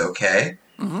 if that's okay.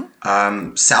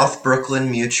 Mm-hmm. South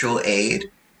Brooklyn Mutual Aid,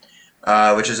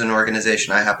 which is an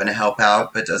organization I happen to help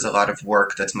out, but does a lot of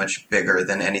work that's much bigger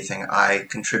than anything I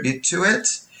contribute to it.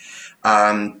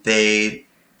 They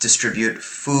distribute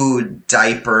food,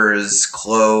 diapers,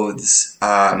 clothes,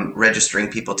 registering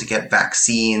people to get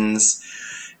vaccines,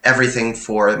 everything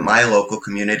for my local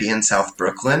community in South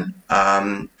Brooklyn.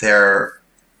 They're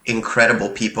incredible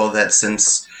people that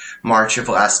since March of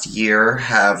last year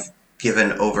have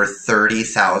given over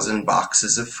 30,000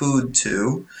 boxes of food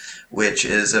to, which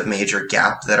is a major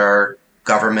gap that our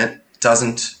government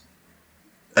doesn't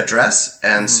address.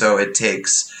 And so it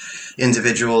takes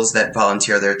individuals that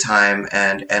volunteer their time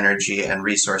and energy and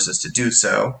resources to do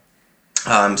so.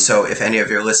 So if any of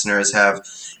your listeners have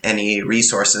any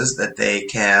resources that they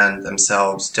can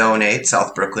themselves donate,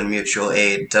 South Brooklyn Mutual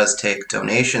Aid does take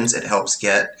donations. It helps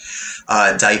get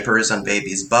diapers on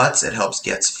babies' butts. It helps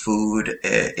get food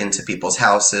into people's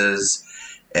houses.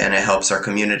 And it helps our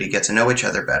community get to know each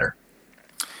other better.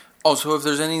 Also, if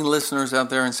there's any listeners out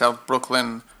there in South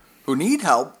Brooklyn who need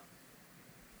help,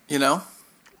 you know,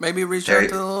 maybe reach out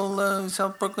to the little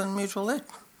South Brooklyn Mutual Aid.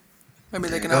 Maybe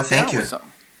they can help you out with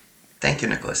something. Thank you,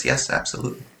 Nicholas. Yes,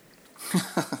 absolutely.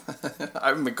 I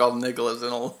haven't been called Nicholas in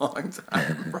a long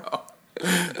time, bro.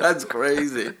 That's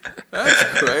crazy. That's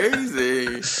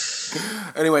crazy.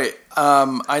 Anyway,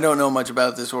 I don't know much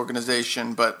about this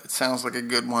organization, but it sounds like a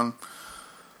good one.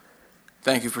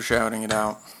 Thank you for shouting it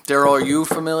out. Daryl, are you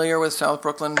familiar with South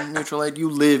Brooklyn Mutual Aid? You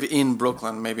live in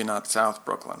Brooklyn, maybe not South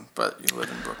Brooklyn, but you live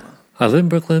in Brooklyn. I live in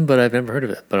Brooklyn, but I've never heard of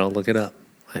it. But I'll look it up.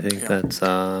 I think Yeah. that's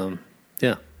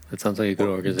it sounds like a good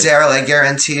organization. Daryl, I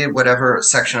guarantee whatever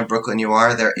section of Brooklyn you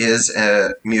are, there is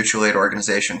a mutual aid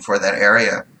organization for that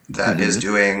area that is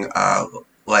doing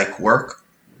like work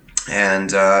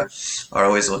and are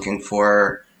always looking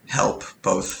for help,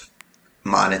 both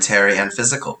monetary and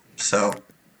physical. So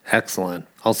Excellent.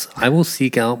 I will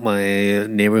seek out my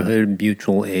neighborhood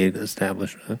mutual aid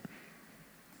establishment.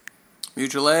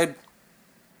 Mutual aid.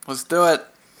 Let's do it.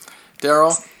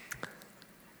 Daryl,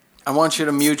 I want you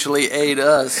to mutually aid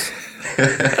us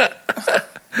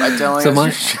by telling us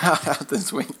your shout out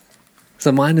this week.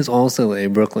 So mine is also a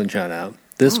Brooklyn shout out.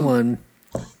 This one,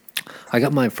 I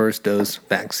got my first dose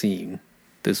vaccine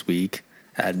this week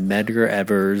at Medgar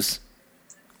Evers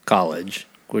College,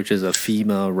 which is a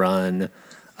FEMA-run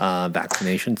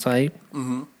vaccination site.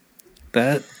 Mm-hmm.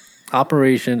 That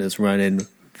operation is running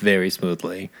very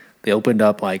smoothly. They opened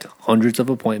up like hundreds of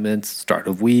appointments, start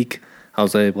of week. I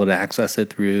was able to access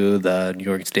it through the New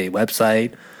York State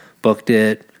website, booked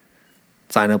it,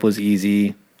 sign up was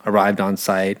easy, arrived on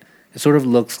site. It sort of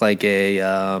looks like a,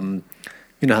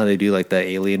 you know how they do like the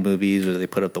Alien movies where they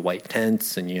put up the white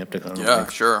tents and you have to kind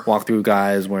of walk through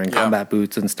guys wearing combat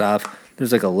boots and stuff.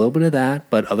 There's like a little bit of that,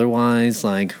 but otherwise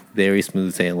like very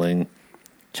smooth sailing.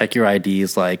 Check your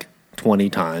IDs like 20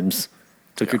 times.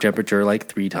 Took your temperature like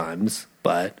 3 times,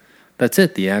 but that's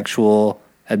it. The actual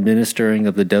administering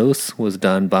of the dose was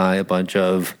done by a bunch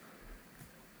of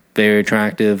very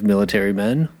attractive military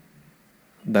men.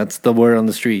 That's the word on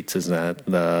the streets, is that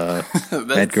the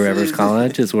Medgar Evers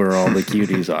College is where all the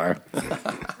cuties are.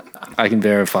 I can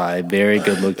verify. Very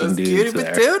good-looking dudes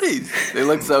there. Patooties. They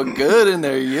look so good in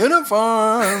their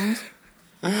uniforms.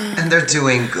 And they're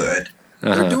doing good.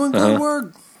 They're doing good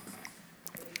work.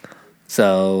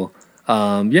 So,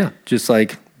 just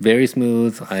like very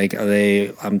smooth.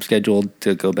 I'm scheduled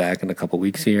to go back in a couple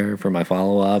weeks here for my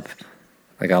follow-up.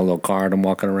 I got a little card I'm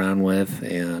walking around with,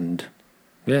 and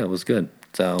it was good.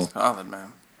 So solid,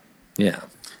 man. Yeah.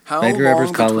 How Medgar long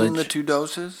Evers between College. the 2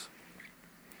 doses?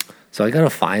 So I got a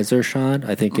Pfizer shot.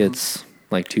 I think it's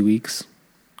like 2 weeks.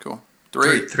 Cool.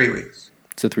 3 weeks.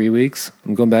 So 3 weeks.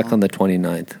 I'm going back on the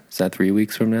 29th. Is that 3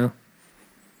 weeks from now?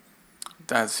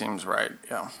 That seems right.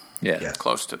 Yeah. Yeah.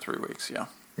 Close to 3 weeks. Yeah.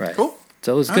 Right. Cool.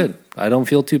 So it was good. I don't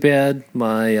feel too bad.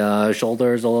 My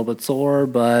shoulder is a little bit sore,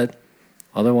 but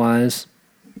otherwise,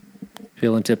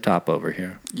 feeling tip-top over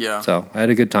here. Yeah. So I had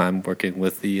a good time working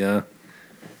with the,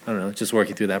 just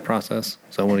working through that process.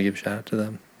 So I want to give a shout-out to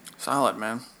them. Solid,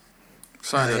 man.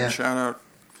 Excited. Yeah. Shout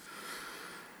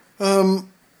out.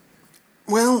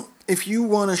 Well, if you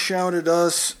want to shout at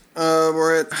us,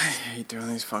 we're at, I hate doing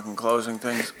these fucking closing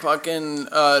things. Fucking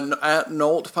at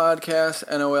Nolt Podcast,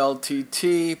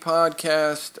 NOLTT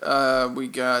Podcast. We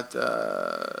got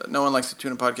No One Likes the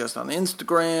Tuna Podcast on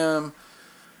Instagram.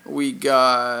 We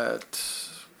got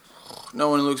No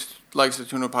One Likes the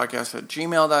Tuna Podcast at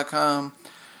gmail.com.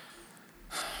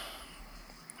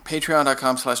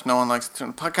 Patreon.com/No One Likes the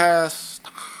Tuna Podcast.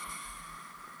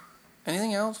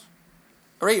 Anything else?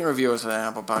 Rate and review us on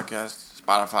Apple Podcasts,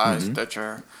 Spotify,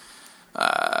 Stitcher.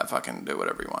 Fucking do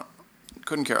whatever you want.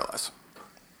 Couldn't care less.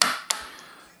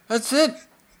 That's it.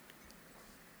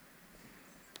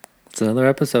 It's another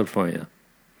episode for you.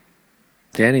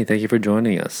 Danny, thank you for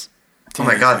joining us. Oh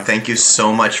my God, thank you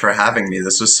so much for having me.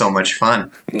 This was so much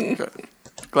fun. Good.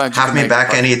 Glad you Have me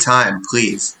back anytime,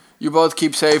 please. You both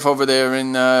keep safe over there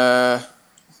in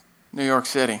New York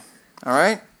City. All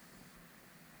right?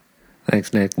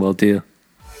 Thanks, Nick. Will do.